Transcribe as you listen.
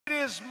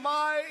is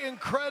my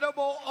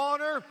incredible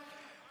honor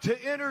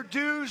to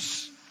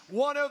introduce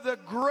one of the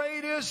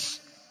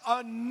greatest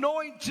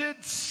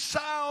anointed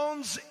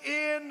sounds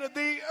in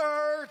the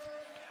earth.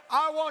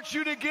 I want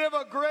you to give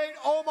a great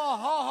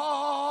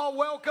Omaha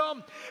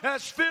welcome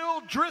as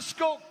Phil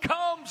Driscol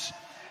comes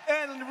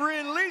and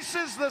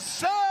releases the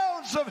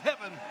sounds of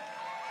heaven.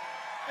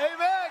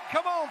 Amen.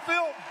 Come on,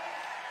 Phil.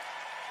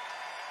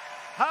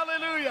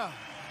 Hallelujah.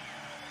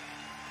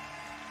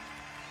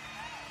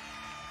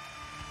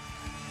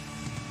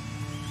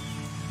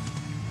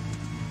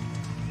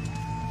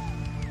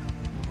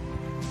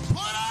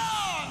 Put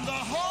on the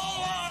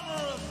whole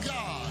armor of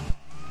God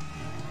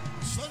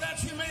so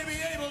that you may be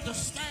able to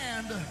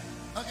stand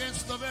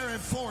against the very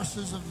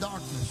forces of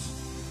darkness.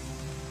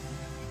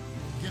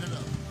 Get it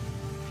up.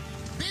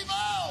 Be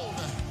bold.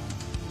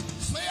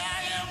 Say,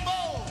 I am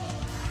bold.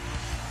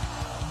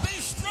 Be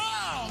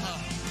strong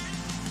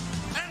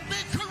and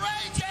be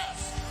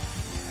courageous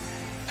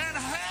and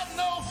have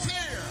no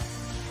fear.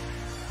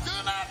 Do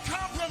not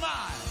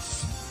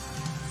compromise,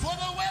 for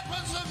the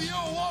weapons of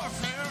your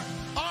warfare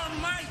are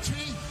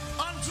mighty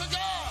unto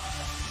God.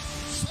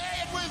 Say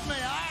it with me.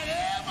 I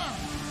am a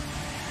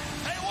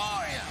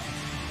warrior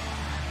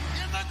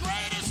in the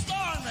greatest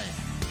army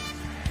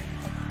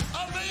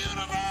of the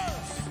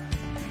universe.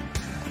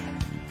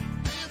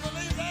 Do you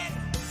believe that?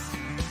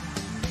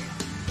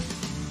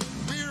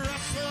 We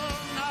wrestle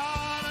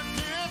not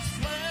against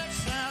flesh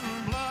and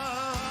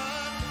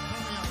blood.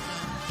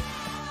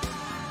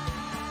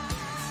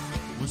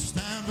 We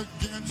stand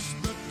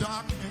against the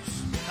darkness.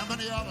 How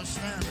many of us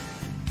stand?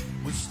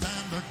 We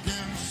stand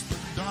against the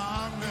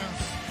darkness.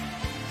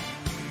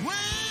 We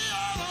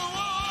are the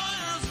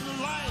warriors of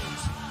light,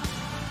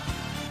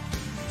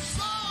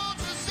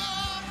 soldiers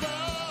of the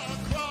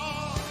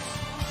cross.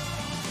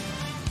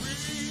 We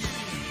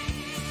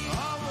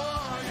are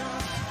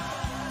warriors.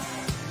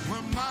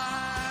 We're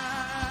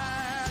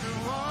mighty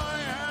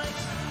warriors,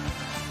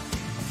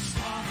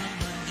 storming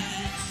the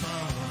gates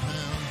of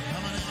hell. How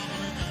many of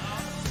them now?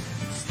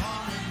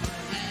 Storming the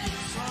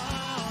gates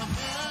of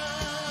hell.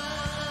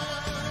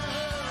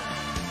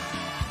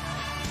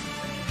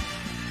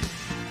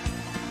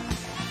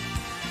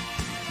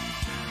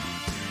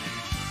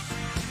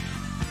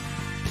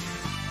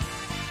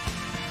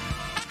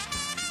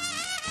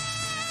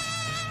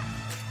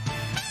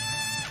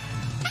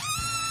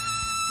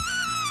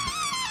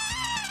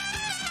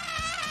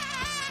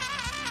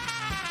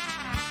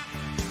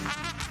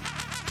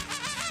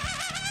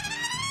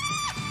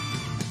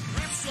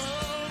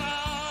 Wrestle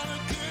not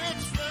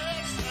against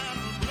flesh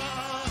and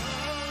blood.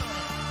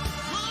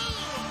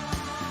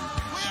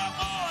 We are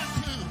born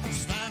to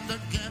stand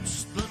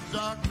against the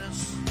darkness.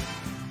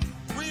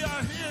 We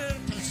are here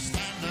to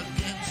stand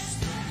against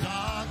the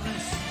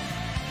darkness.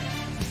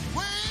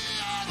 We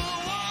are the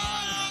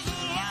warriors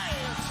of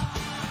light,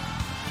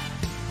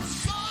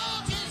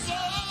 soldiers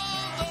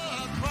of the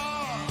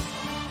cross.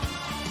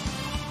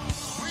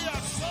 We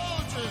are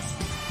soldiers.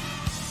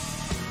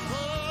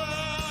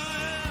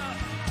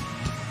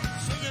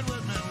 Sing it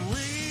with me.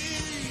 We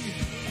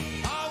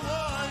are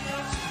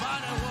warriors,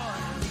 mighty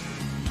warriors,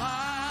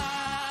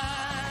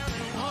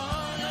 mighty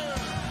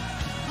warriors.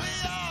 We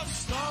are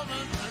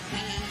storming the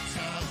gates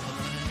of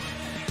hell.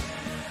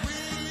 We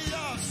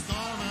are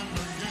storming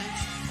the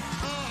gates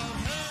of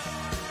hell.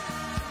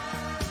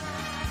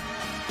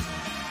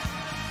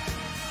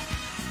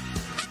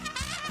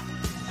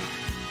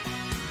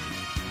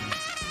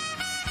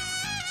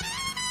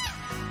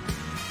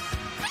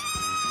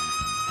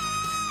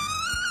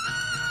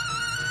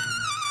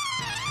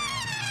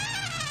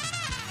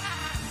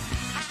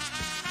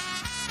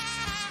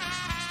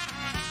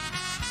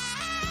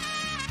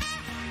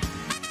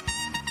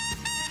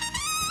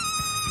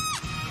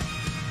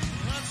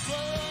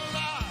 Wrestle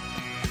not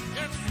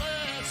against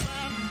flesh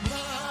and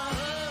blood.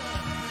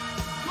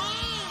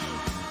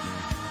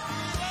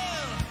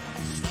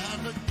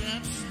 Stand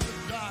against the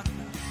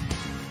darkness.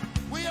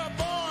 We are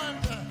born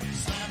to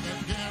stand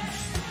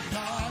against the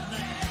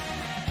darkness.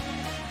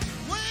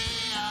 We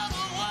are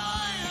the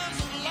warriors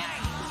of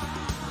light.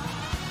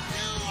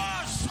 You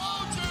are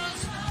soldiers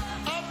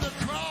of the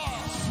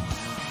cross.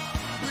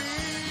 We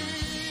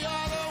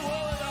are the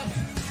warriors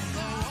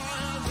of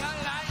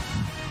light.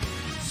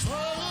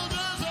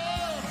 Soldiers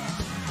of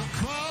the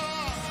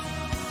cross.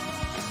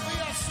 We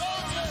are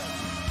soldiers,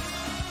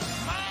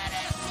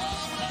 mighty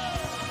soldiers.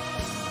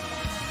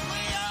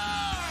 We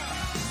are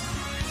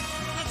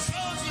the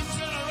chosen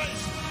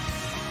generation.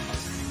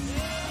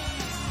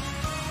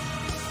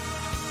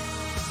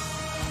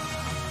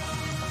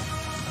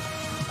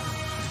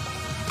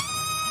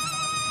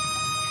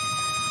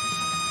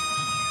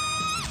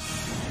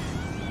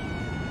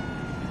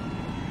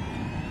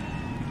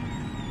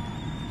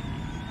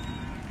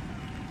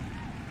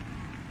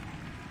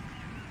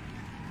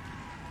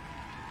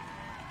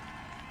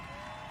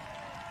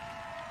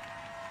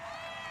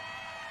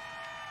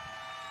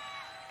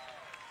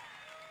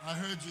 I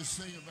heard you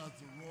sing about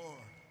the roar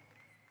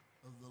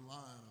of the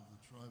Lion of the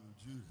tribe of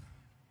Judah.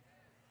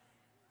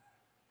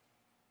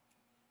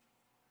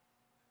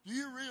 Do Do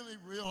you really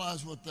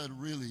realize what that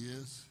really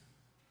is?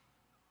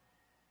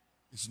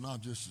 It's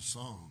not just a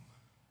song.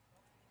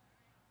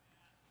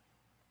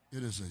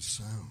 It is a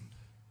sound.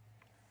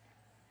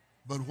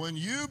 But when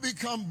you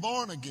become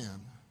born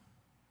again,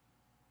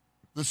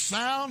 the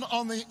sound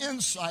on the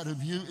inside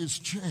of you is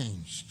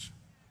changed.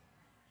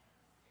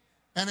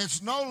 And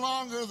it's no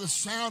longer the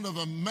sound of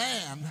a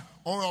man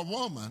or a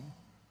woman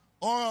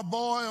or a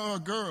boy or a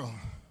girl.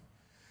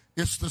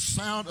 It's the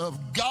sound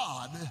of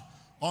God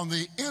on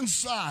the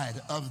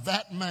inside of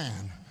that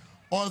man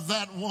or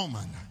that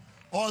woman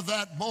or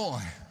that boy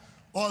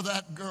or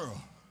that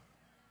girl.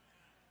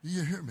 Do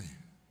you hear me?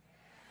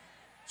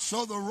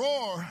 So the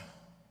roar,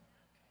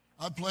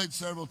 I played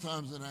several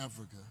times in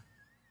Africa,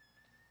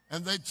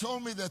 and they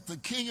told me that the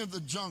king of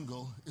the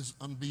jungle is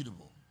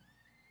unbeatable.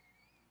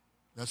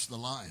 That's the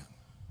lion.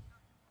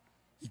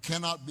 He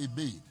cannot be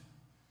beat.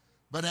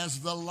 But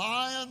as the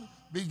lion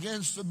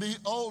begins to be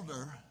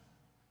older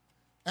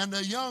and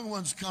the young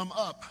ones come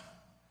up,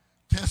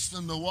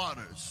 testing the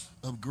waters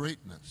of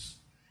greatness,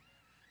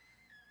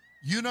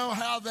 you know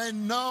how they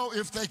know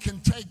if they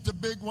can take the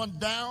big one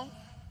down?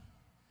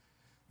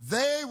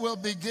 They will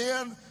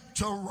begin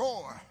to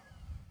roar.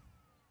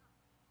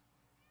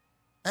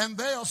 And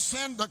they'll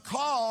send a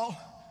call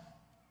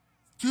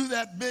to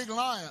that big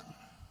lion.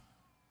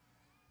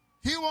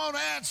 He won't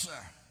answer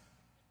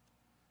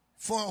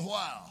for a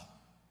while.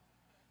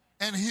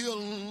 And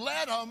he'll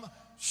let them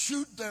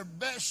shoot their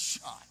best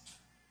shot.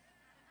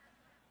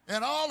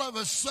 And all of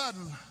a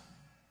sudden,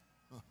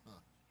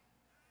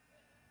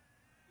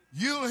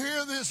 you'll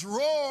hear this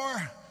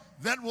roar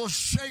that will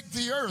shake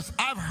the earth.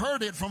 I've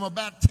heard it from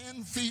about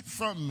 10 feet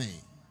from me.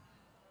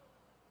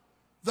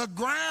 The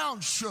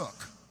ground shook.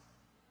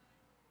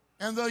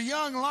 And the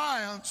young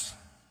lions,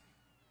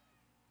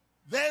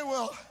 they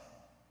will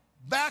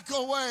back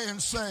away and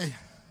say,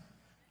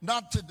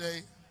 not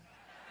today.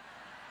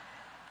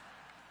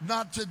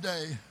 Not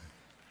today.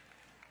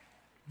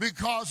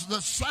 Because the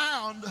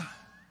sound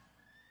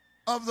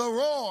of the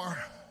roar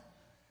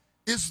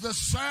is the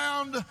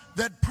sound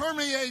that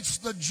permeates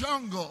the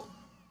jungle,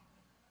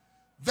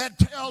 that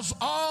tells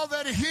all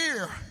that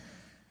hear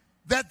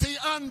that the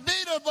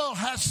unbeatable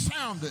has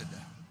sounded.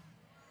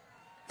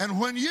 And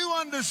when you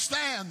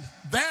understand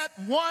that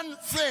one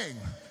thing,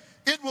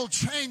 it will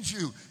change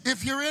you.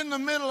 If you're in the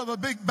middle of a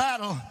big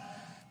battle,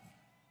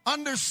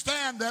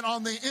 understand that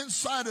on the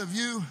inside of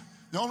you,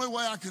 the only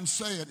way I can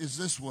say it is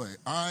this way.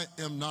 I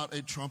am not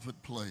a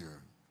trumpet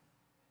player.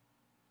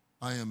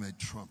 I am a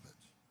trumpet.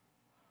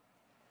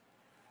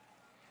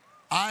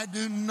 I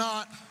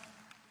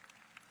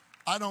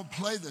don't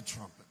play the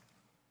trumpet.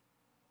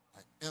 I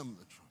am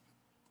the trumpet.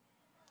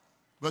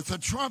 But the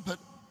trumpet,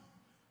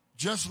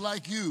 just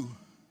like you,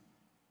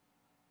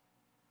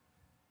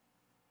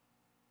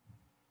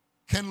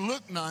 can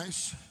look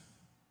nice,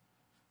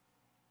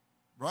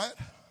 right?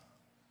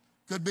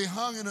 Could be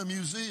hung in a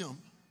museum.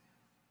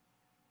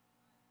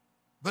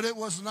 But it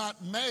was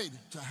not made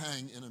to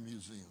hang in a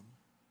museum.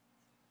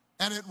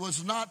 And it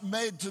was not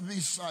made to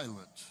be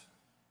silent.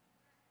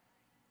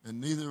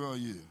 And neither are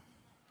you.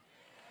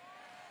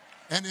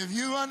 And if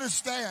you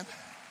understand,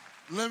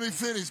 let me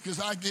finish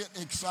because I get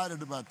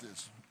excited about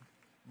this.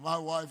 My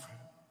wife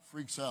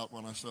freaks out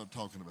when I start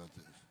talking about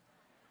this.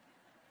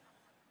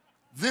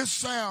 This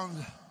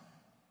sound,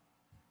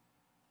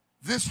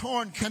 this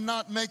horn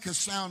cannot make a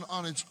sound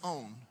on its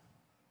own.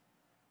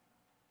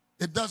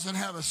 It doesn't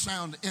have a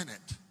sound in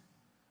it.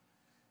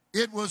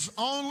 It was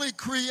only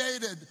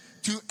created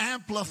to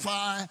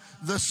amplify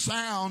the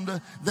sound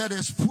that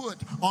is put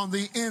on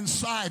the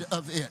inside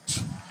of it.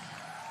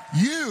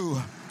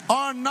 You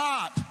are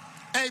not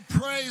a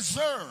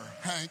praiser,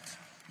 Hank.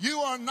 You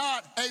are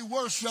not a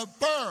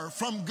worshiper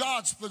from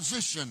God's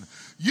position.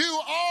 You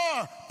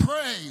are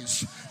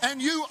praise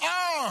and you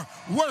are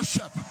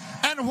worship.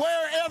 And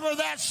wherever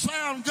that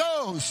sound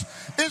goes,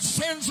 it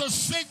sends a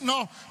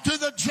signal to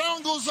the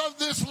jungles of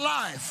this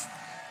life.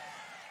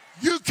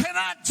 You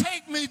cannot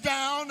take me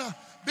down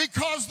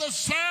because the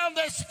sound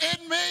that's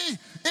in me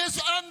is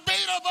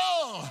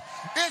unbeatable.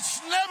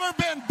 It's never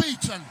been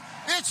beaten.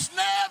 It's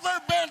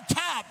never been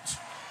topped.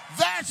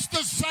 That's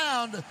the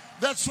sound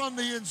that's on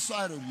the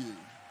inside of you.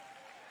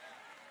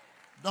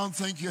 Don't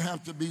think you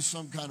have to be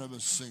some kind of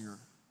a singer.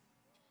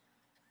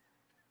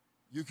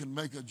 You can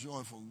make a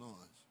joyful noise.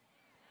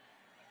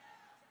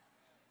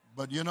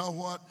 But you know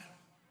what?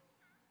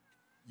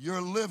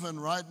 You're living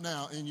right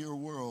now in your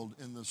world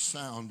in the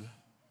sound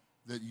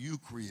that you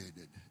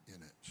created in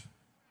it.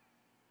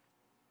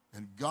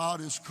 And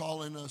God is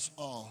calling us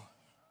all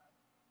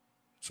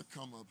to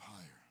come up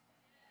higher.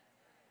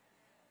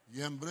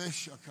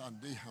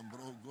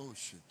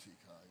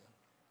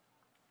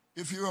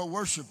 If you're a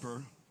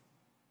worshiper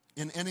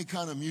in any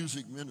kind of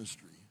music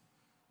ministry,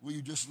 will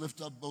you just lift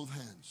up both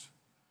hands?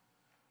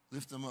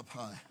 Lift them up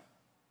high.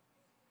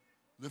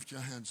 Lift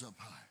your hands up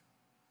high.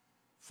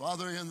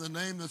 Father, in the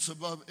name that's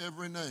above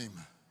every name,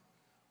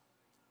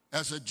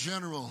 as a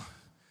general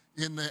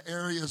in the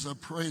areas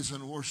of praise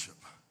and worship,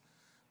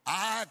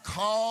 I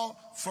call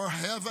for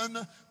heaven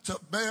to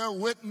bear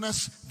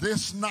witness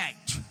this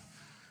night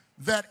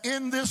that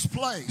in this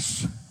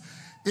place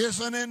is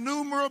an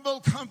innumerable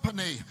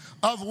company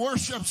of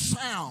worship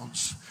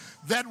sounds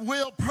that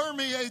will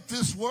permeate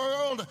this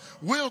world,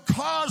 will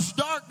cause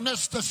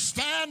darkness to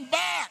stand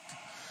back,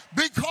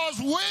 because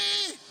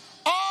we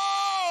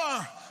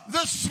are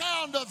the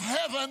sound of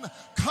heaven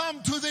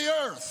come to the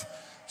earth.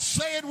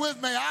 Say it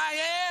with me.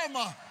 I am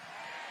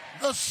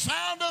the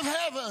sound of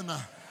heaven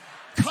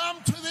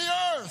come to the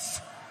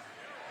earth.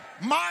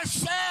 My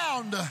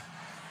sound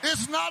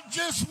is not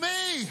just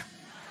me.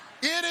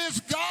 It is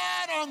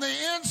God on the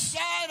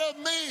inside of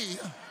me.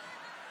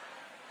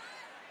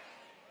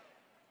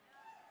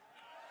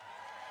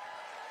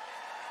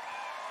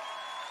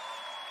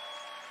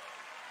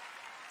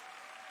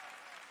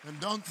 And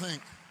don't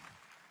think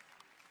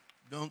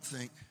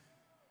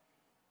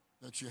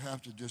that you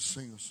have to just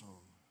sing a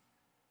song.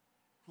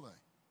 Play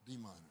D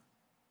minor.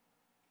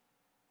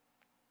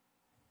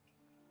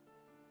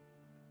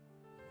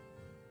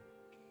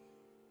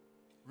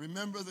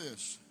 Remember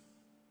this.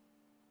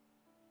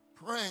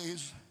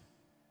 Praise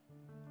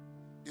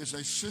is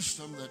a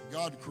system that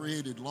God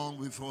created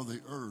long before the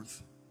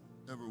earth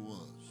ever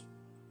was.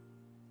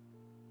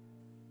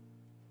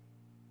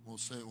 We'll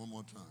say it one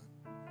more time.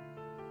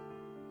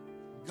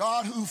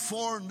 God who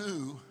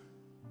foreknew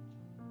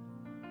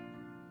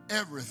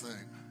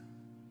everything,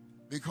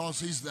 because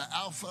he's the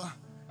Alpha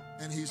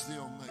and he's the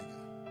Omega.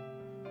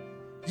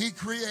 He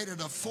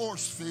created a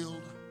force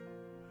field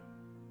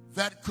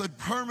that could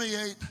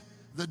permeate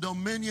the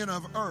dominion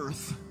of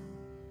earth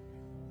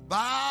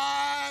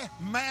by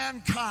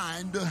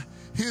mankind,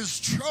 his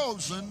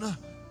chosen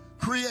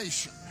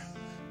creation,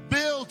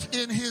 built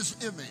in his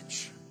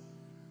image.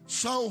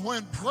 So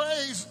when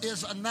praise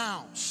is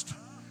announced,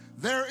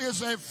 there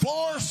is a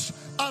force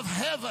of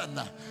heaven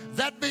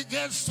that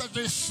begins to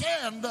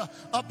descend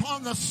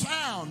upon the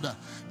sound.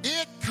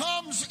 It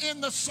comes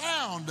in the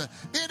sound.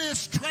 It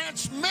is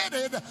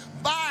transmitted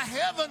by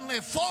heavenly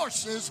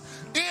forces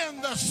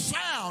in the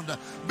sound,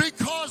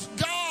 because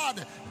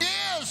God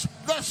is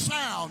the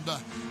sound.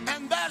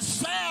 And that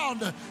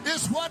sound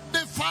is what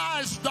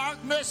defies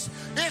darkness.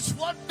 It's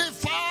what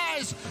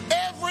defies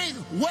every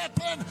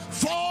weapon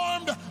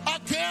formed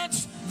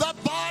against the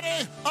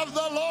body of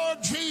the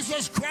Lord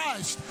Jesus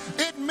Christ.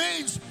 It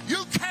means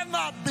you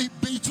cannot be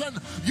beaten.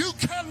 You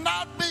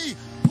cannot be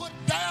put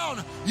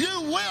down.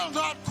 You will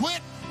not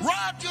quit.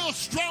 Rod, you're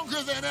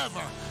stronger than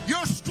ever.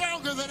 You're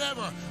stronger than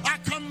ever. I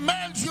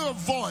command your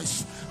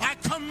voice. I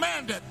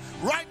command it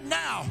right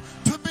now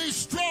to be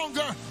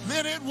stronger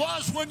than it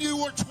was when you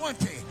were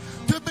 20.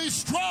 To be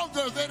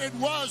stronger than it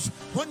was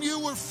when you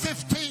were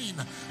 15.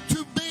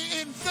 To be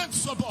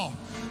invincible.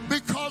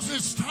 Because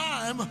it's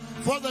time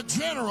for the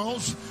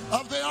generals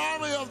of the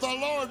army of the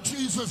Lord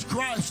Jesus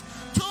Christ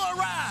to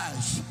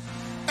arise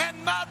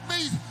and not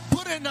be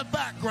put in the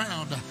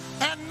background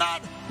and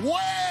not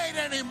wait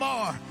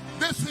anymore.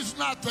 This is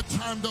not the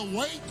time to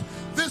wait.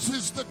 This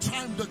is the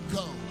time to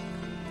go.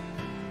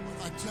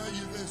 If I tell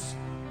you this,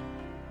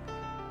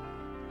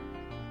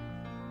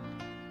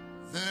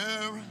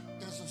 there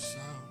is a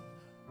sound.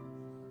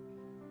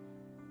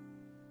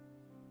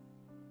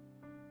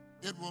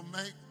 It will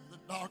make the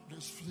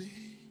darkness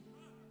flee.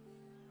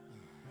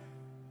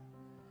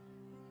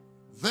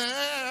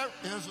 There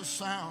is a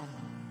sound.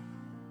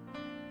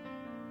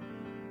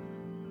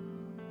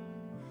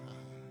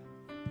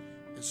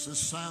 It's the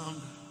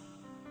sound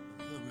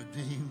of the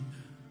redeemed.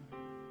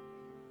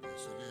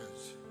 Yes, it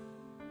is.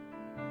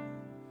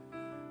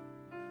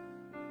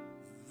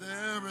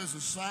 There is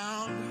a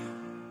sound.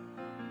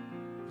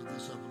 Pick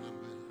this up a little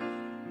bit.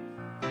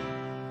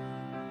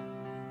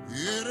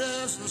 It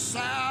is the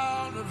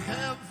sound of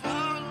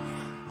heaven.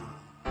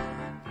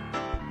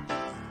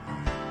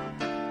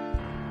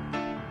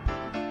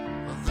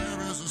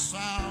 There is a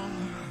sound.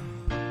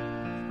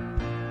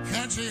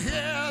 Can't you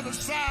hear the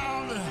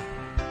sound?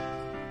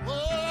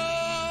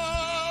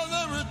 Oh,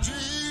 the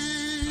redeemed.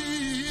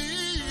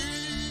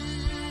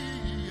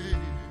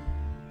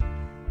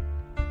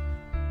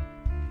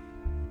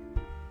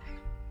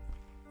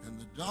 And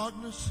the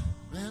darkness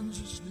bends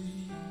its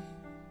knee.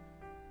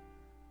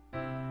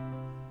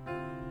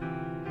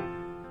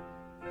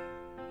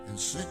 And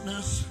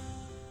sickness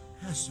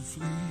has to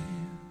flee.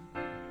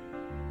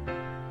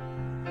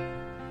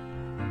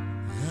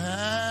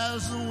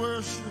 As the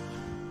worship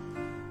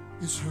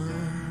is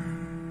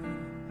heard,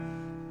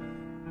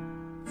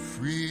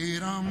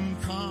 freedom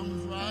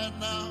comes right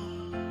now.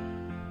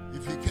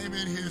 If you came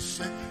in here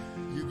sick,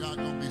 you're not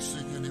going to be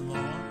sick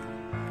anymore.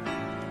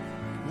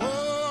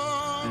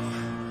 Whoa,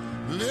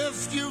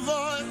 lift your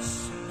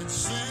voice and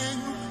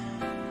sing.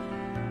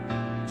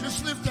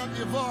 Just lift up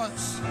your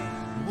voice.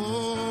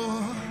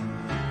 Whoa,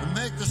 and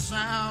make the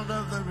sound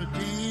of the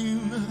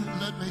redeemed.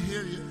 Let me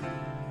hear you.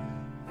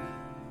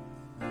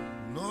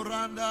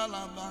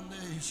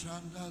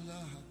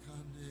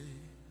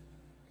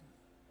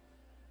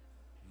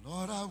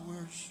 Lord, I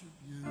worship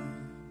you.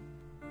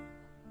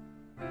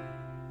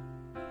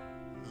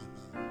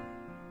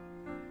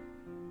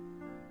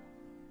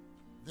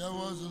 There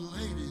was a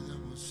lady that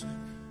was sick,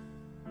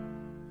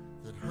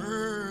 that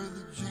heard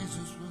that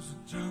Jesus was in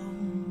town.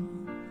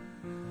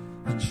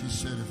 she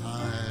said, if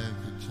I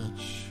could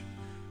touch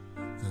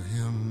the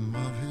hem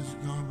of his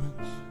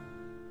garments,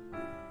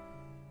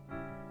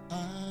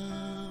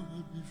 I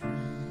would be free.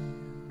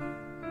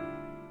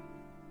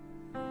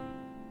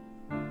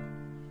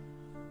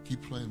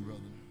 Keep playing, brother.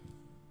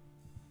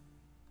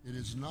 It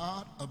is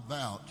not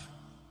about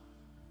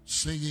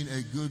singing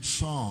a good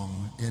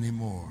song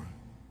anymore.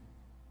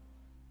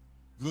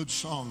 Good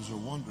songs are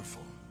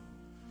wonderful,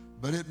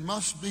 but it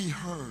must be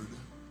heard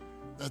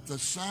that the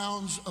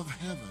sounds of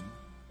heaven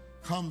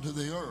come to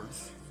the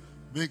earth,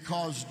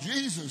 because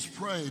Jesus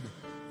prayed,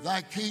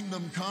 thy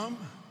kingdom come,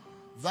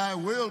 thy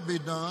will be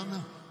done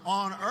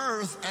on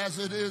earth as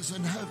it is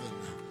in heaven.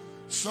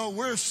 So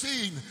we're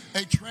seeing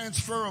a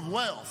transfer of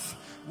wealth.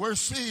 We're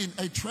seeing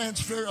a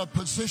transfer of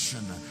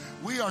position.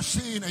 We are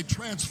seeing a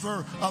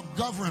transfer of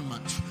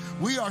government.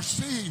 We are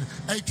seeing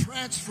a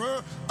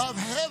transfer of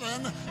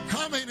heaven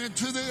coming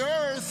into the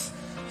earth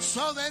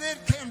so that it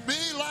can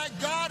be like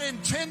God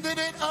intended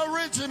it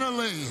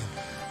originally.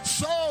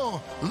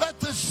 So let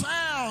the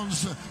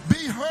sounds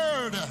be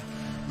heard.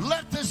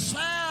 Let the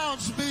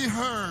sounds be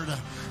heard.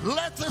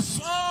 Let the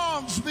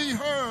songs be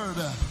heard.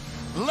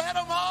 Let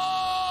them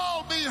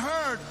all be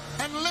heard.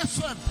 And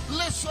listen,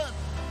 listen.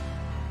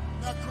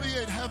 Now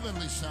create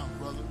heavenly sound,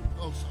 brother.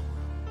 Go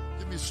somewhere.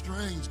 Give me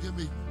strings. Give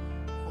me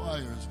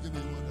choirs. Give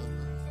me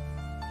whatever.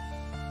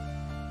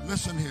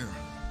 Listen here.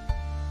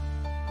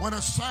 When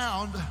a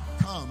sound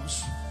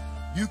comes,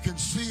 you can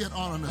see it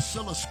on an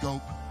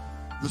oscilloscope,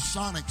 the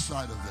sonic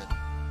side of it.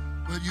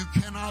 But you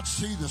cannot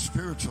see the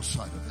spiritual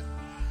side of it,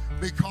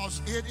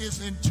 because it is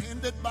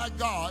intended by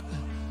God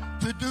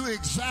to do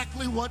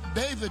exactly what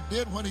David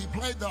did when he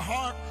played the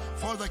harp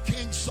for the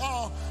King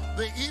Saul.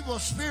 The evil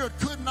spirit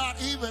could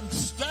not even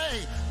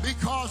stay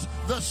because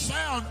the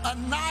sound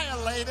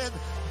annihilated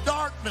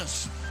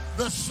darkness.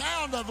 The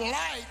sound of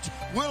light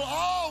will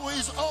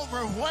always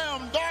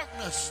overwhelm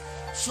darkness.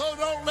 So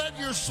don't let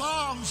your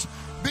songs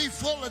be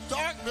full of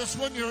darkness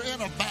when you're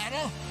in a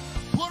battle.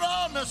 Put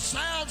on the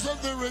sounds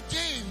of the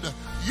redeemed.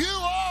 You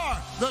are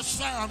the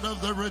sound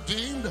of the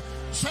redeemed.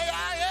 Say,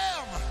 I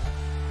am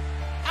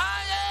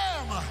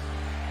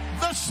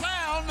the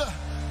sound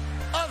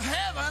of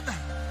heaven.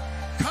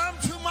 Come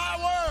to my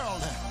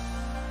world.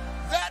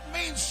 That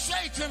means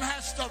Satan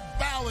has to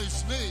bow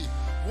his knee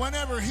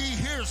whenever he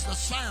hears the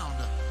sound,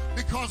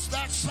 because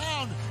that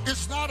sound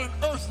is not an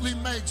earthly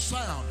made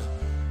sound.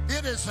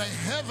 It is a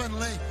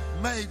heavenly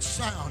made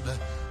sound.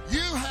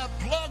 You have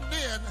plugged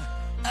in,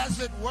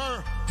 as it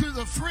were, to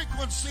the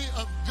frequency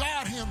of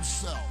God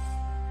himself.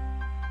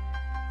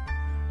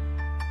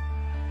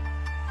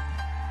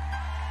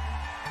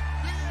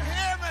 Do you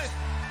hear me?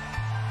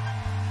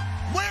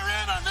 We're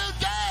in a new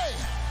day.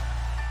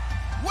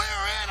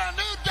 We're in a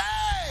new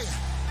day.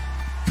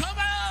 Come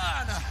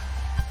on.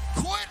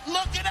 Quit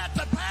looking at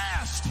the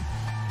past.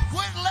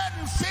 Quit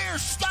letting fear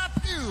stop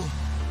you.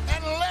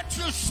 And let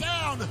your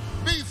sound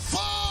be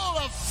full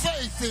of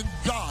faith in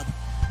God.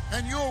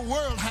 And your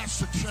world has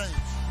to change.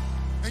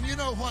 And you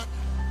know what?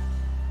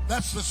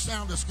 That's the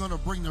sound that's going to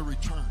bring the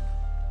return.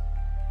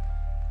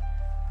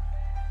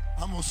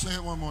 I'm going to say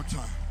it one more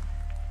time.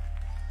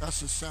 That's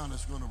the sound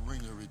that's going to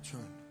bring the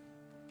return.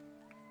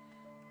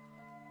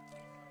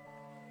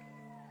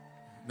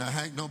 Now,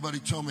 Hank, nobody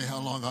told me how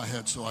long I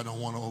had, so I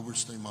don't want to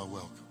overstay my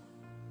welcome.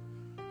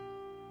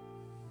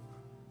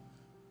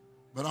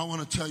 But I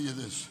want to tell you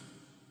this.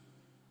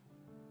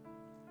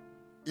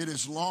 It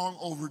is long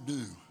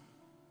overdue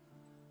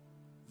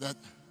that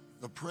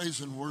the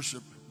praise and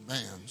worship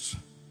bands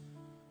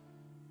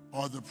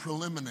are the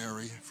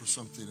preliminary for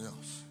something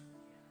else.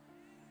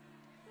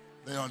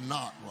 They are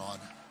not,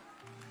 Rod.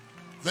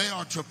 They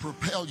are to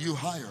propel you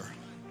higher.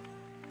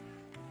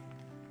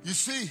 You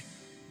see,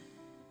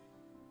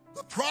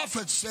 the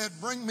prophet said,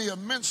 bring me a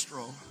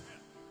minstrel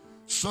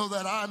so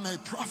that I may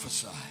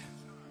prophesy.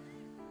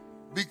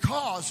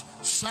 Because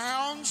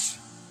sounds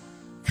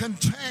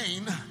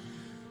contain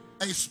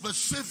a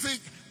specific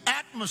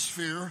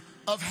atmosphere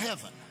of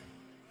heaven.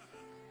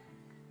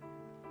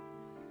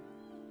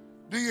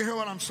 Do you hear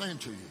what I'm saying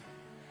to you?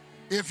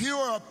 If you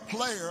are a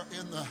player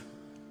in the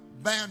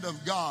band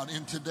of God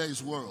in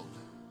today's world,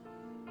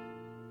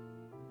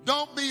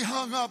 don't be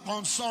hung up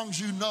on songs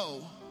you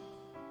know,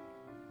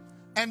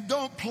 and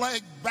don't play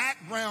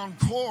background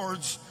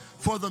chords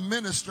for the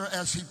minister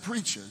as he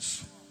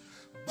preaches,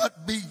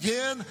 but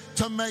begin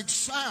to make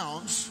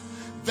sounds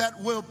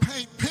that will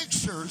paint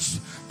pictures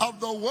of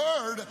the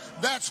word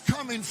that's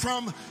coming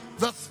from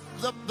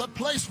the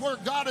place where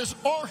God has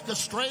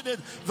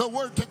orchestrated the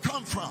word to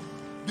come from.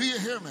 Do you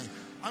hear me?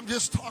 I'm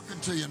just talking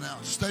to you now.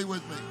 Stay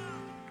with me.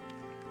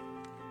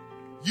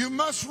 You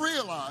must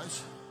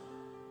realize,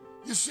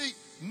 you see,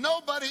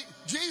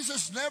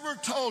 Jesus never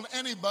told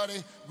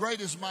anybody, great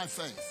is my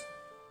faith.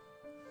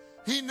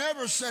 He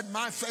never said,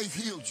 my faith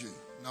healed you.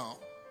 No,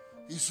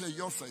 he said,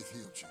 your faith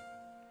healed you.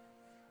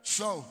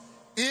 So,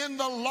 in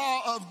the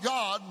law of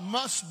God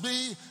must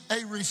be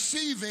a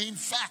receiving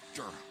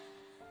factor.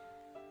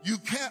 You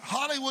can't,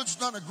 Hollywood's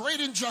done a great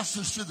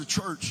injustice to the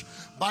church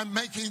by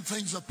making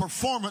things a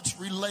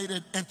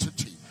performance-related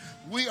entity.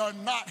 we are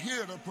not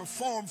here to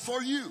perform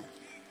for you.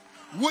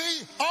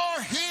 We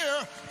are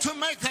here to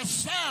make a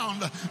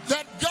sound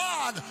that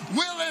God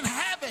will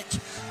inhabit.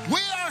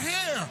 We are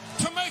here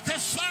to make a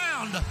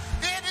sound.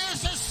 It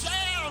is a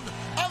sound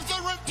of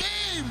the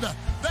redeemed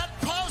that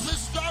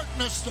causes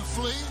darkness to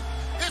flee.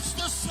 It's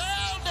the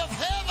sound of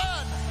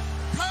heaven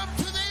come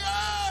to the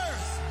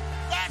earth.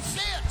 That's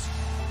it.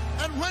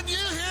 And when you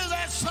hear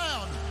that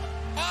sound,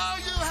 all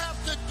you have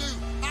to do,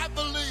 I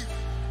believe,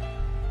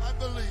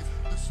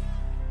 listen,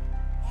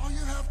 all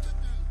you have to do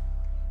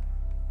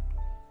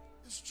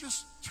is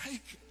just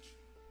take it.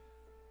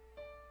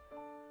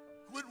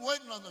 Quit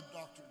waiting on the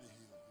doctor to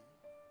heal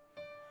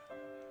you.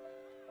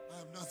 I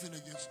have nothing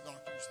against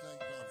doctors. Thank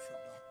God for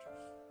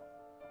doctors.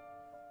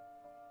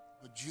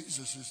 But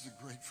Jesus is the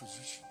great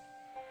physician.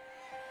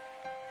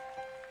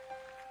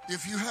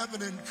 If you have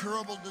an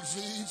incurable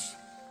disease,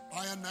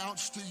 I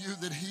announce to you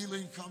that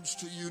healing comes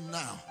to you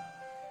now.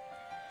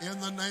 In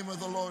the name of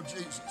the Lord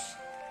Jesus.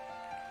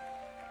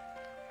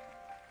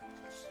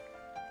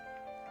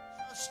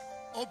 Just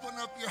open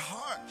up your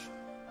heart.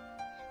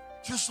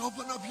 Just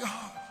open up your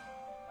heart.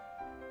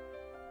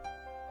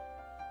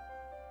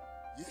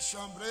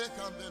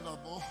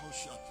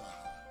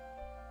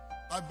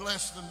 I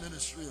bless the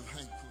ministry of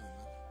Hank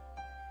Kluman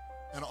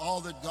and all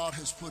that God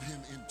has put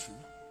him into.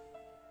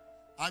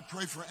 I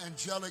pray for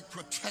angelic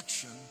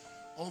protection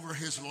over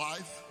his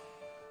life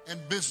and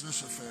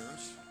business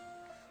affairs.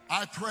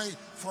 I pray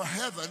for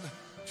heaven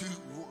to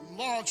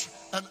launch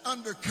an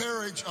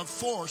undercarriage of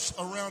force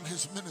around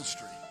his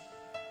ministry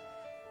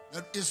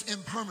that is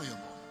impermeable,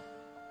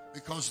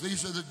 because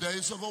these are the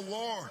days of a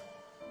war.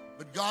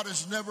 But God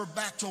has never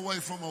backed away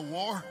from a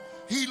war.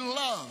 He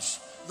loves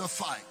the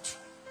fight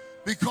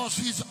because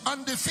he's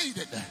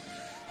undefeated.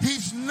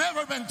 He's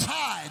never been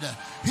tied.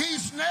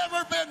 He's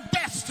never been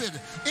bested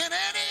in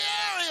any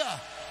area.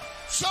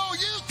 So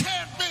you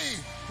can't be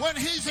when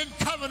he's in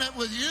covenant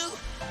with you.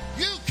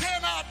 You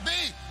cannot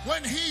be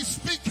when he's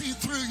speaking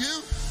through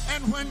you.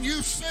 And when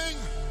you sing,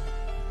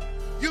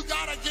 you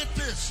got to get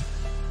this.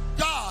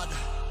 God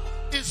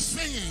is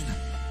singing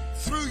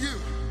through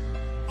you.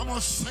 I'm going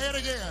to say it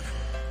again.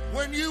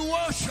 When you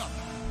worship,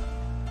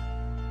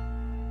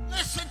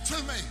 listen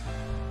to me.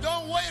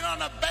 Don't wait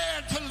on a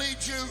band to lead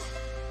you.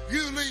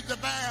 You lead the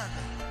band.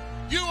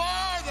 You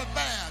are the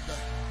band.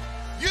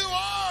 You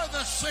are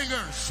the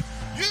singers.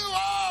 You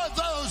are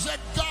those that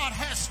God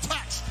has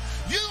touched.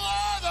 You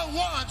are the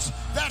ones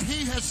that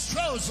he has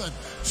chosen.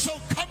 So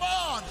come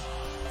on,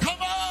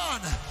 come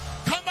on,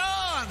 come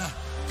on,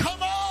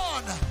 come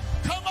on,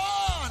 come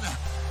on,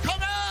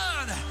 come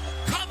on,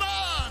 come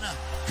on,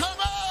 come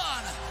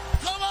on,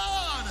 come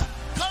on,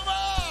 come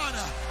on,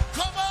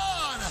 come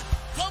on,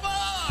 come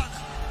on,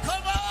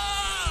 come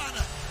on,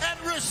 and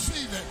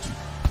receive it.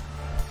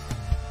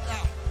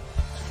 Now,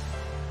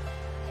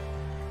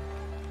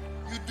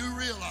 you do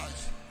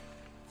realize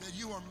that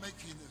you are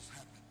making this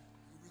happen.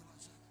 You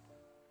realize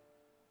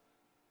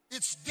that?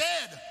 It's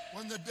dead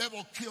when the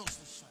devil kills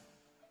the sound.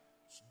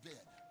 It's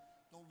dead.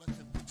 Don't let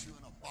them put you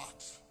in a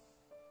box.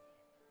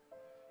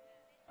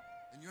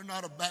 And you're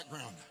not a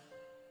background.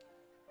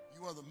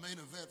 You are the main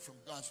event from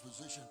God's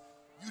position.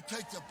 You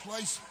take the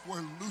place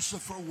where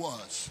Lucifer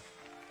was.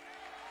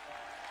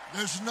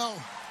 There is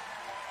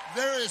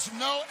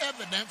no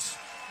evidence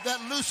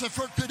that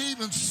Lucifer could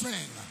even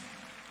sing.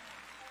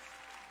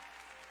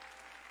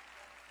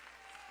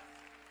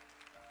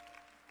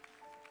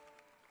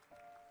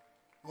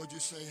 What'd you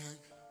say, Hank?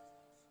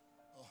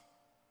 Oh.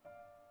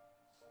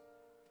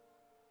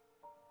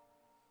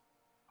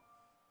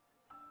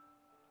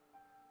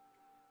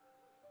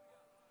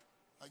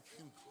 I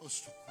came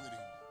close to quitting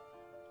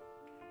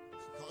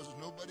because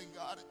nobody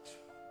got it.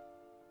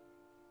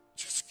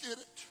 Just get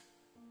it.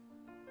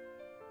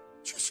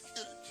 Just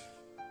get it.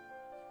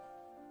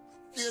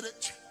 Get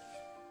it.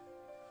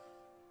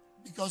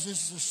 Because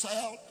it's the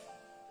sound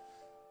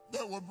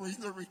that will bring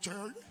the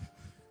return.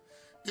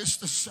 It's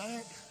the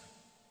sound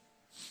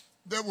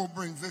that will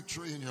bring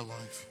victory in your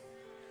life.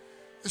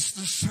 It's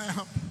the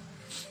sound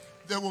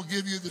that will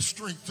give you the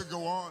strength to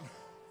go on.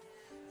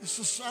 It's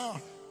the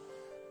sound.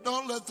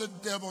 Don't let the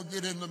devil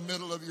get in the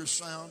middle of your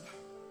sound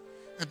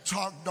and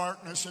talk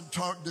darkness and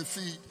talk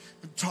defeat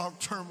and talk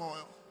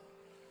turmoil.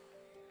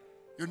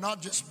 You're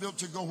not just built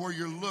to go where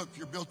you look,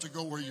 you're built to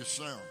go where you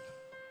sound.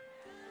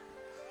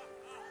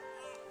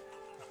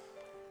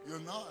 You're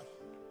not.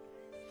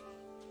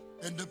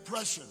 And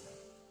depression,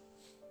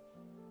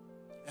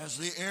 as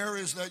the air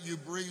is that you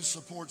breathe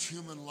supports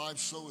human life,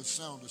 so is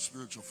sound of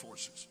spiritual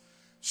forces.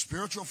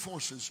 Spiritual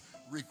forces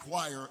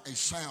require a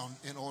sound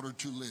in order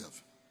to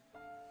live.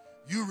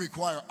 You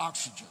require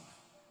oxygen.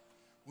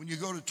 When you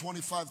go to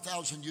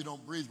 25,000, you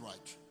don't breathe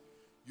right.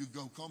 You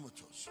go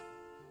comatose.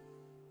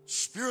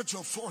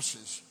 Spiritual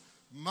forces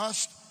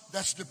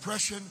that's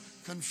depression,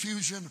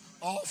 confusion,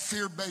 all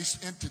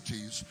fear-based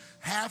entities,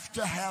 have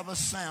to have a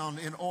sound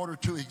in order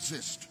to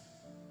exist.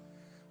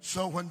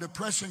 So when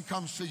depression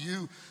comes to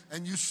you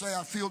and you say,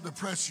 I feel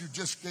depressed, you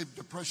just gave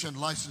depression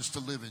license to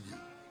live in you.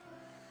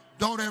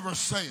 Don't ever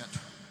say it.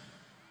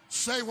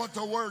 say what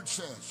the word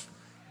says.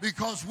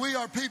 Because we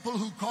are people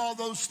who call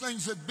those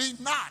things that be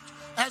not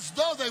as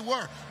though they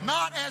were.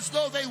 Not as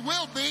though they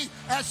will be,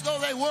 as though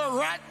they were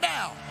right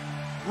now.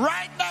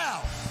 Right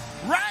now.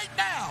 Right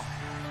now.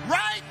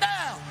 Right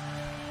now.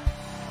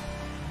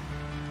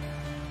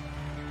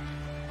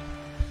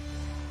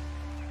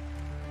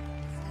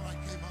 Before I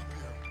came up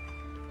here,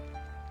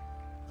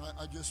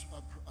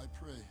 I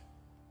pray.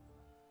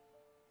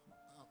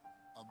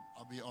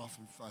 I'll be off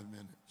in 5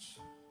 minutes.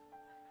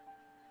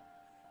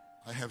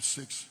 I have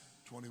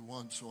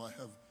 6:21, so I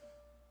have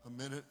 1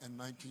 minute and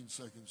 19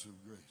 seconds of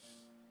grace.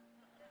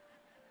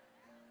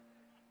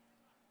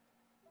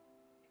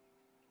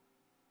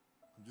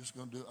 I'm just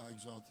going to do I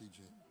exalt thee,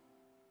 Jim.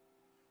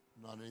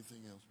 Not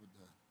anything else but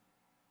that.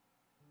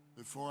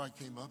 Before I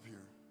came up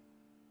here,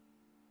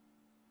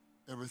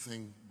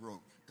 everything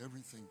broke.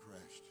 Everything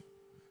crashed.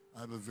 I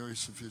have a very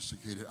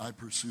sophisticated, I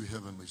pursue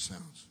heavenly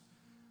sounds.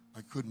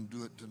 I couldn't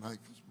do it tonight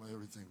because my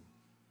everything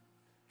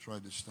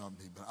tried to stop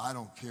me, but I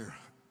don't care.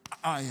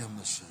 I am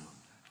the sound.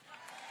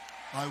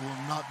 I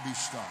will not be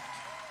stopped.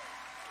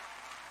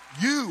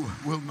 You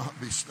will not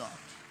be stopped.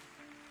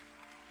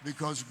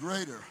 Because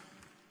greater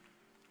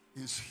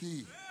is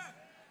he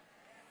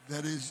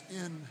that is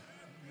in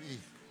me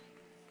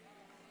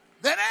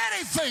than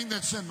anything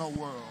that's in the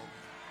world.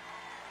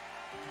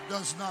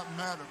 Does not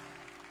matter.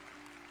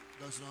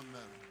 Does not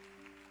matter.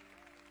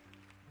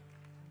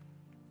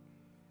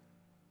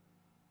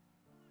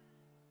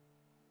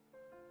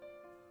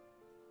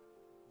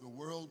 The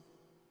world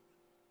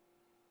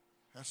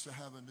has to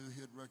have a new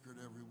hit record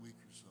every week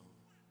or so.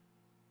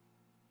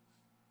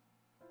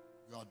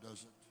 God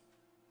doesn't.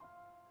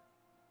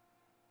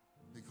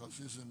 Because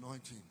his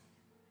anointing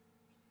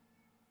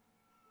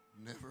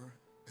never,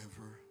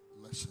 ever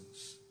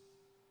lessens.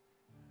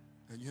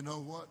 And you know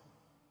what?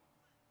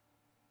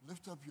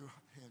 Lift up your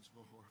hands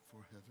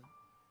for heaven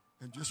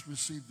and just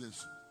receive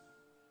this.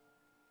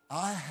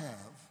 I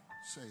have,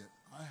 say it,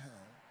 I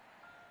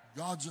have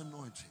God's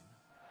anointing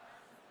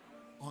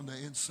on the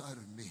inside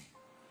of me.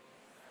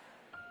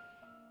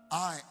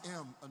 I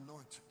am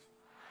anointed.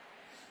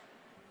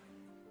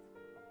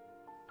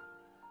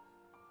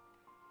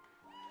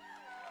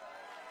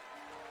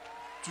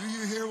 Do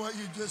you hear what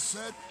you just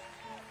said?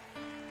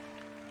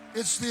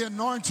 It's the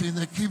anointing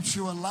that keeps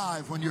you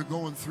alive when you're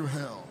going through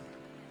hell.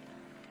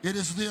 It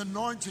is the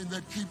anointing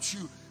that keeps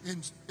you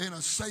in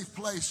a safe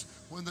place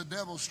when the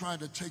devil's trying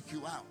to take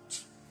you out.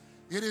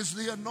 It is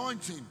the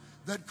anointing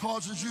that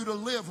causes you to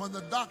live when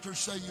the doctors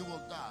say you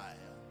will die.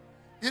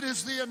 It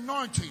is the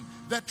anointing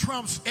that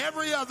trumps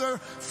every other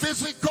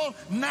physical,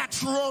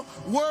 natural,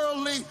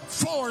 worldly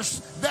force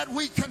that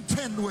we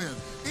contend with.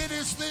 It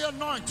is the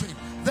anointing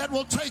that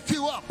will take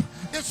you up.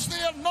 It's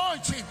the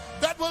anointing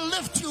that will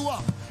lift you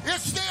up.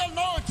 It's the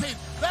anointing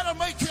that will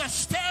make you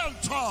stand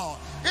tall.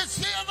 It's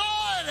the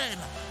anointing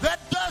that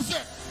does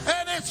it.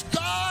 And it's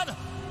God's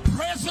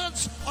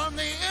presence on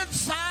the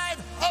inside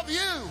of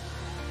you.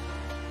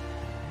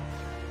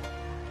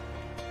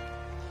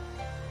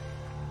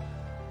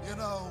 You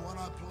know, when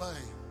I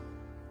play,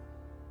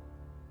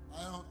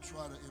 I don't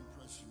try to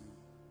impress you.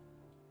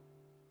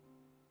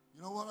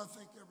 You know what I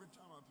think every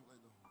time I play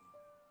the horn?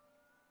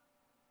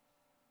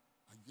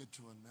 I get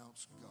to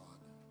announce God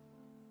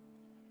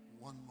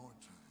one more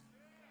time.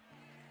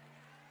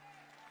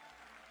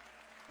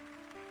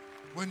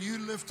 When you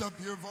lift up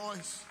your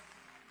voice,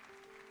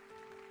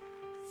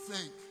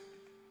 think,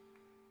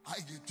 I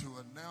get to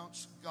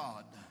announce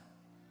God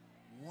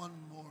one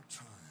more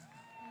time.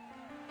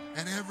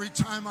 And every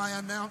time I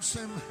announce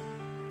him,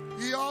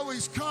 he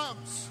always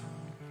comes.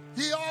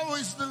 He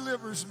always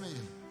delivers me.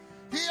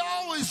 He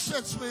always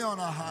sets me on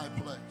a high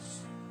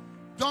place.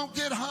 Don't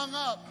get hung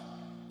up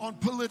on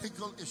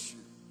political issues.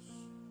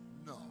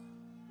 No.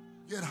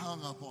 Get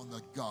hung up on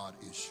the God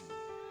issue.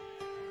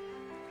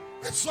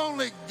 It's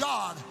only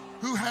God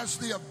who has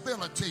the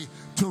ability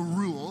to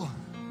rule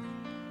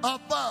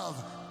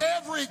above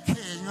every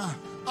king,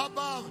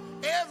 above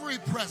every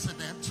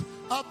president,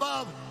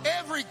 above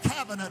every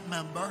cabinet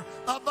member,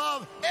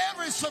 above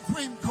every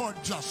Supreme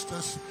Court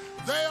justice.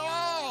 They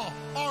all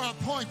are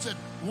appointed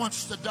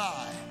once to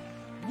die.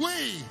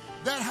 We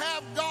that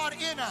have God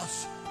in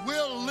us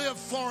will live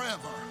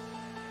forever.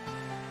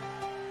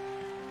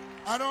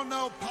 I don't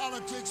know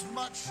politics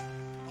much,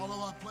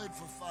 although I played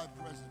for 5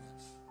 presidents.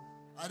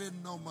 I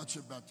didn't know much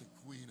about the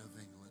Queen of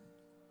England.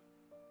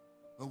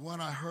 But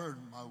when I heard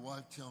my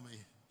wife tell me,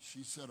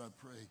 she said, I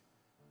pray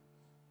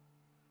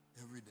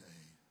every day.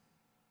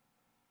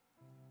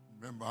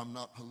 Remember, I'm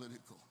not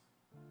political.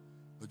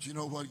 But you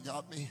know what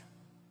got me?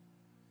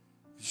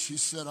 She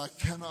said, I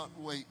cannot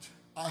wait.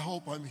 I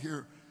hope I'm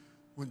here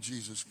when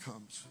Jesus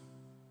comes.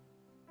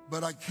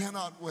 But I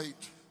cannot wait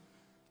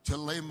to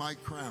lay my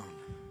crown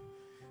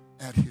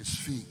at his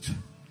feet.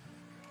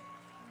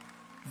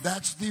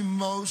 That's the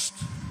most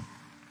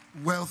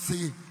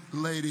wealthy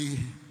lady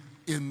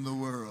in the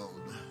world.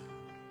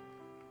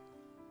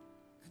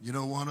 You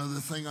know, one other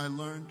thing I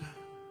learned?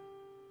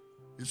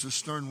 It's a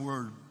stern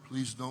word.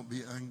 Please don't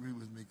be angry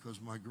with me because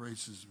my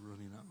grace is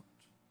running out.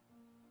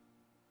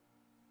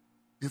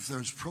 If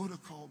there's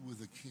protocol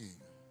with a king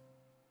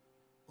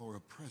or a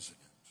president,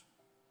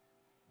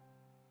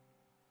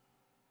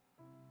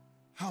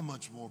 how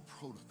much more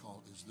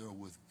protocol is there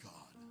with God?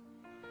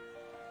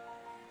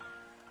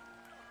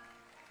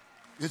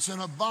 It's an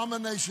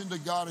abomination to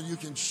God, and you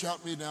can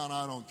shout me down.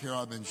 I don't care.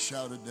 I've been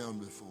shouted down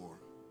before.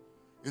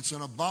 It's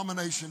an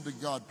abomination to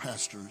God,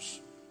 pastors,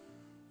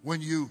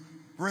 when you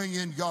bring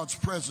in God's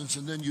presence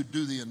and then you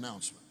do the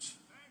announcements.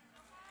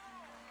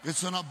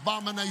 It's an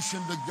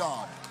abomination to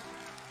God.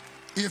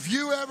 If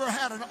you ever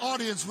had an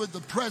audience with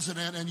the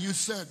president and you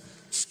said,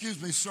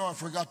 "Excuse me, sir, I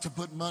forgot to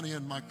put money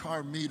in my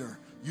car meter,"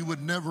 you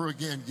would never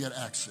again get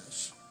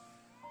access.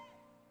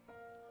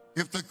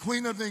 If the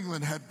Queen of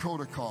England had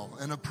protocol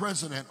and a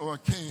president or a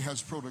king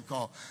has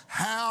protocol,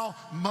 how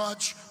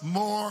much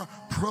more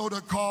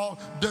protocol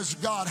does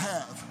God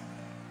have?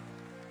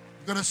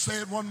 I'm going to say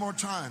it one more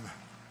time.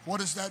 What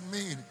does that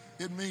mean?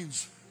 It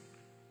means,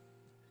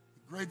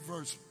 great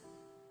verse,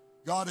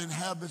 God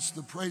inhabits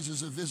the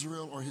praises of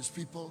Israel or his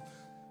people.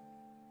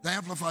 The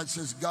Amplified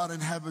says God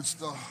inhabits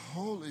the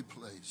holy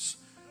place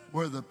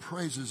where the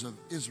praises of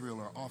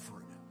Israel are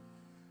offered.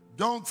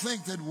 Don't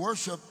think that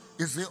worship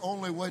is the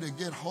only way to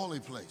get holy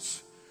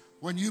place.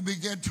 When you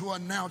begin to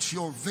announce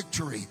your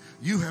victory,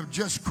 you have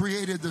just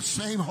created the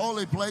same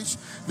holy place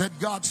that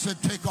God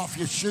said, "Take off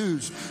your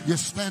shoes. You're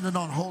standing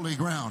on holy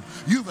ground."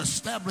 You've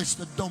established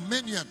the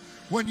dominion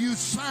when you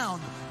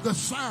sound the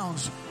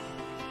sounds.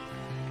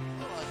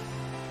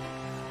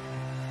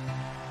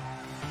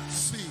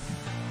 See.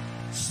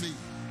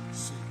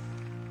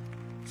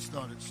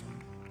 Start it,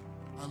 son.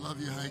 I love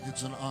you, Hank.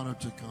 It's an honor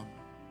to come.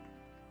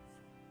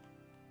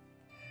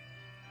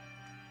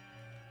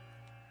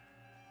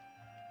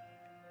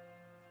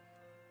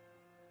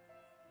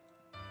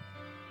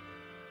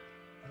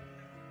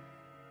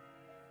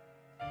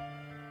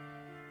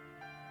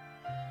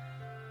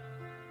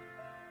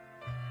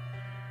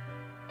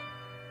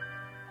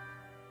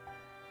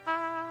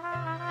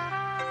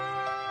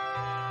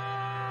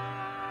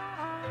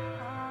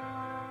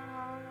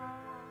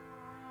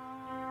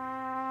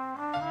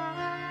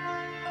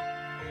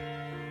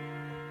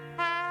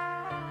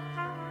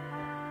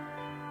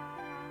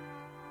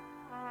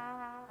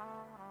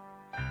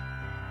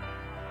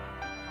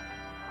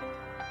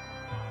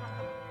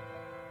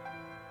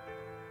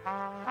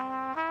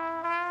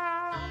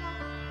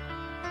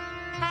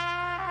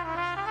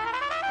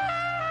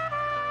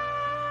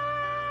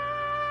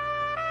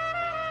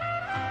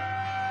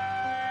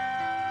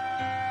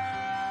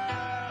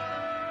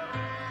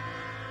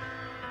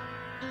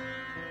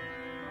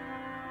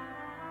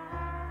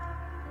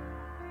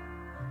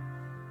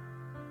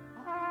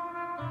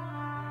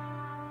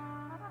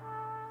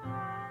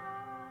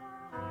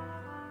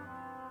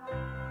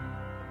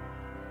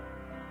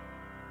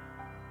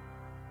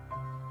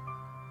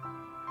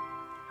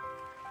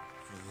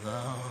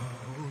 Thou,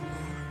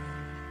 Lord,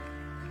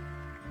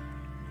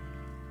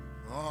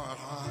 art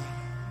high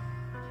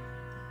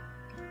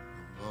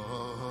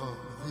above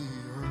the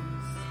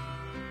earth,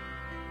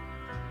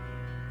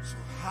 so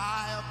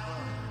high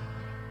above,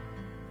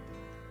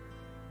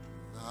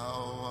 thou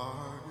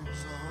art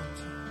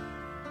exalted,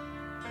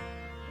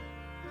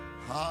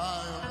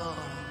 high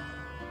above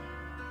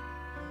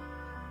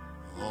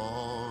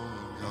all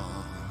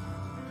gods.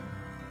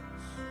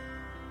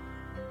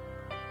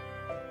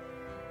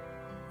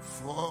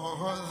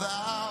 For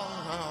thou,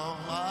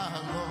 my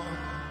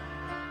Lord,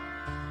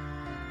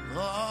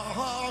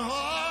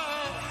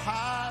 art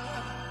high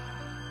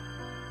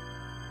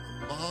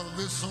above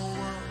this whole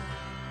world,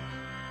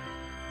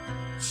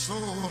 so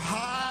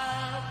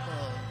high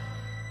above,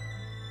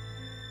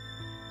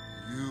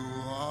 you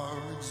are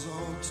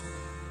exalted,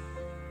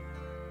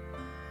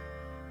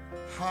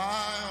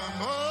 high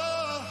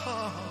above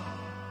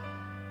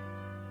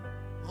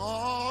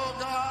all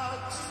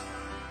gods.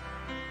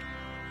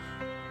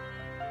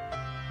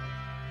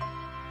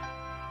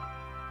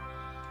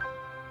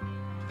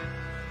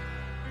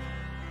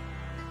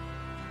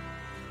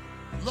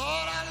 Lord,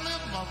 I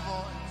lift my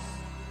voice.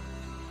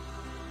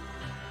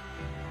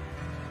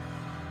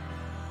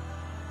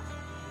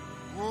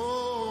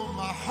 Oh,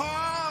 my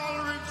heart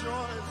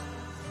rejoices.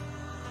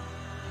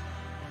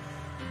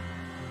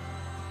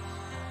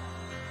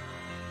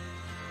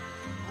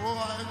 Oh,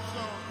 I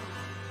exalt you.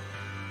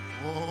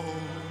 Oh,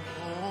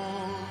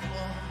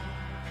 Lord.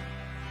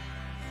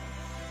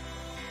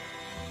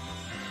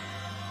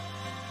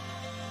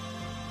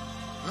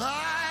 I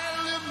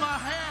lift my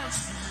hands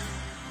to you.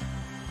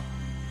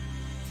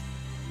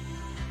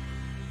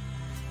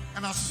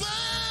 And I sing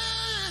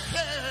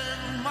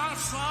my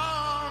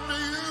song to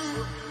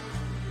you.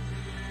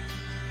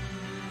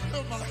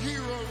 You're my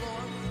hero,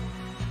 Lord.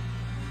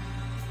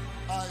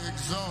 I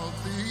exalt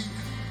thee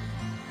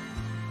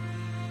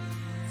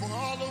for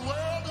all the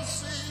world to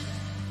see.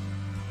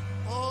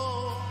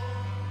 Oh,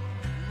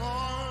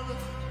 Lord,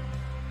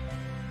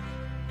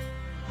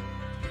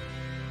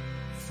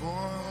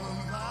 for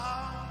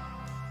thou,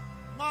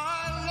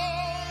 my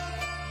Lord,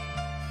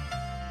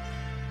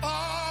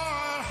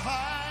 art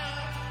high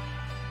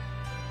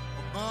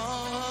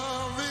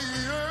above the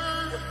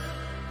earth,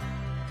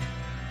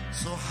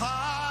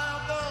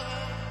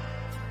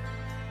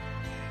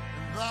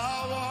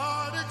 Thou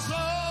art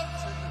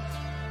exalted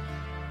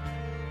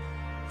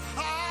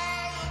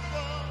high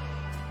above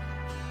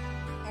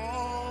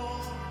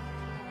all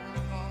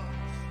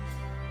gods.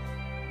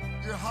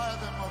 You're higher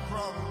than my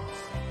problems.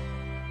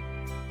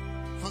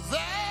 For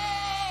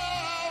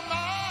thou,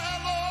 my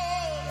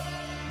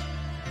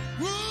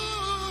Lord,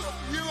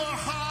 you are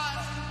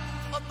high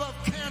above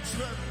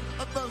cancer,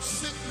 above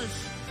sickness,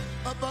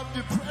 above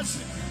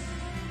depression,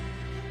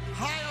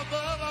 high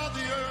above all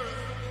the earth.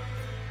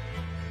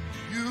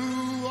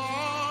 You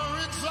are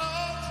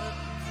exalted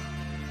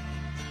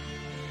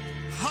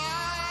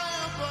high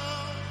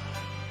above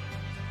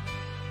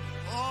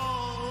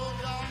all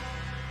God.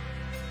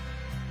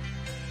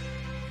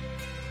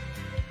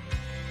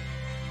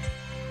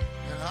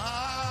 And I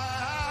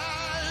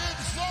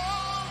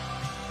exalt,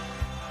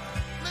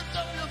 lift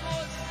up your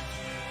voices.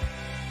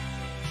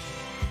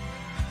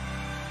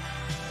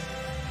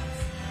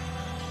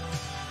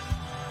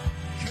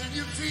 Can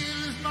you feel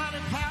his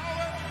mighty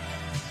power?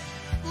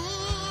 Ooh,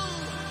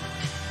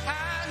 I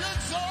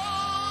exalt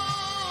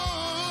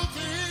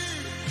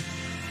thee.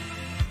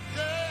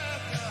 Yeah,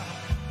 yeah.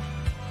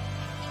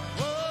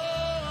 Oh,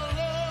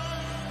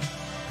 Lord,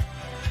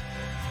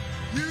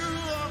 you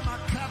are my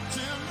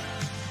captain.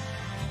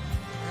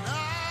 And I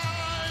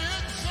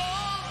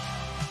exalt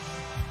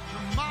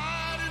the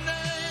mighty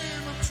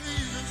name of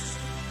Jesus.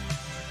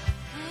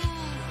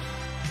 Ooh,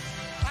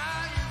 I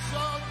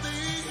exalt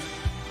thee.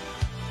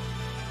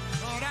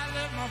 Lord, I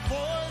lift my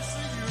voice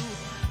to you.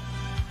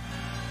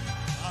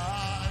 I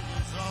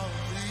exalt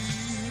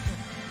thee.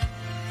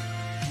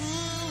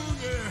 Ooh,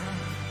 yeah.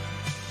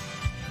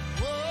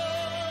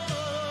 Whoa,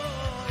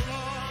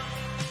 Lord.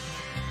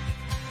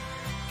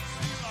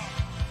 See, Lord.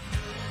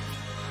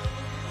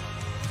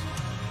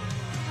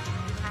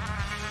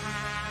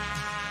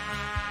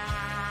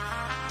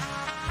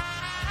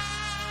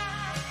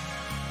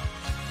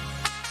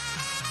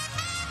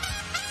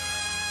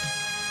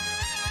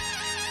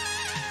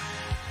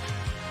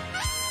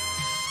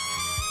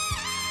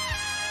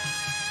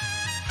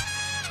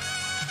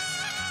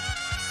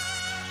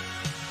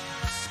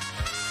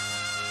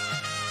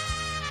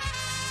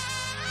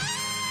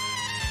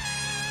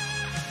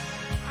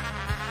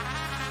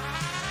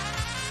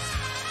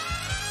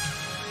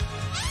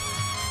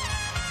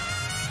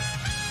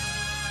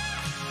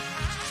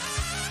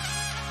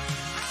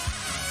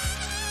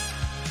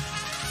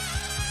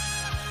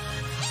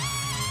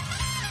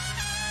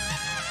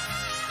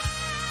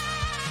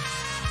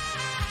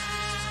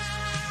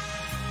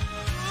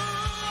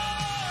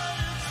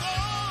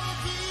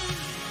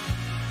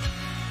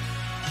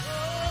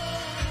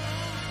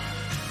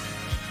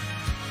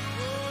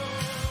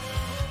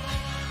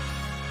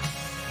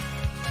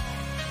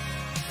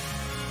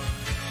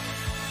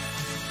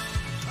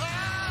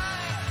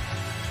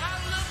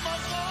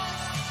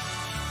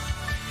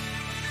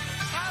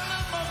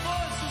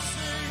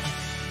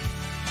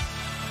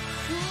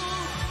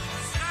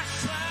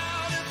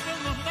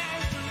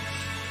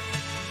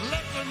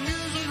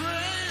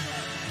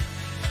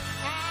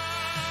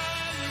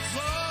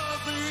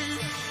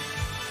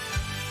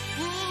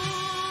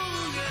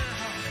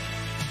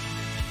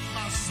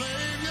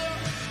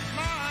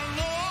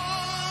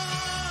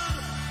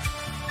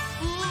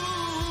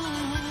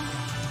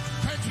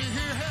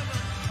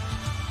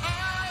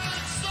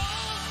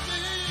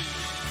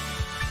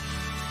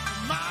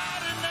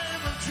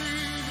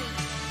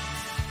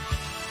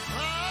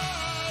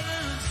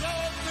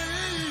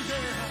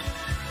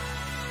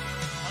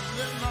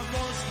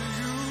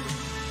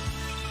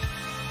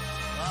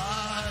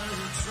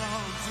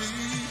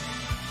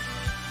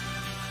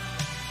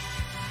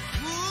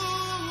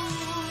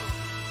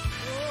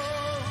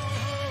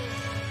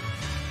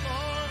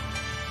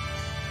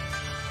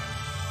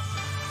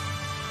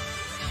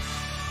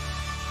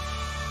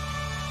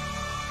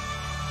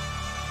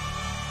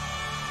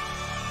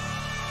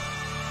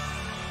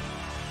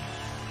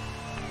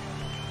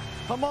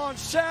 Come on,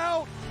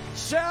 shout.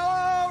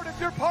 Shout. If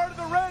you're part of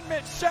the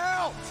remnant,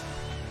 shout.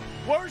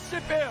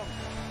 Worship him.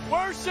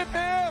 Worship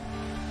him.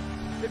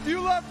 If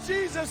you love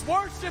Jesus,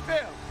 worship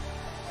him.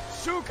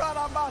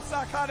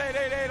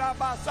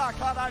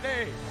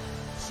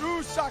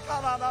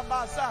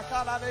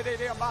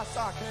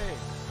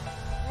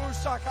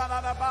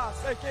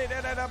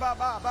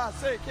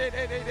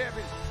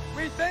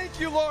 We thank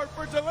you, Lord,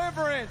 for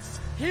deliverance,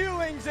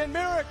 healings, and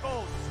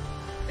miracles.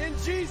 In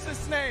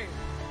Jesus' name.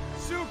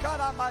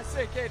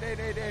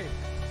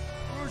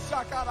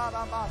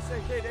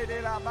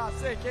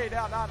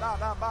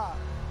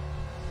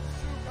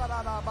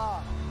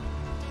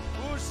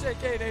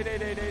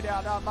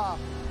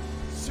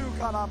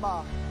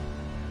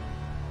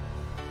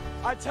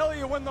 I tell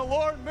you, when the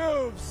Lord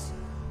moves,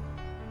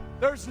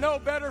 there's no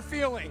better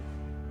feeling.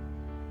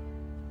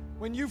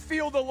 When you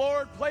feel the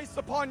Lord placed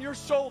upon your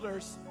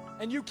shoulders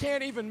and you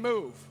can't even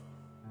move.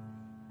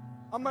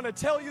 I'm going to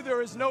tell you,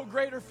 there is no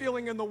greater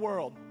feeling in the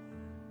world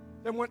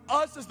than when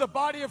us as the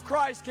body of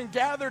Christ can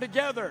gather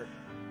together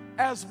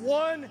as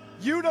one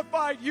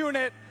unified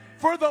unit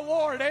for the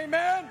Lord.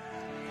 Amen?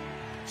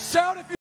 Shout if you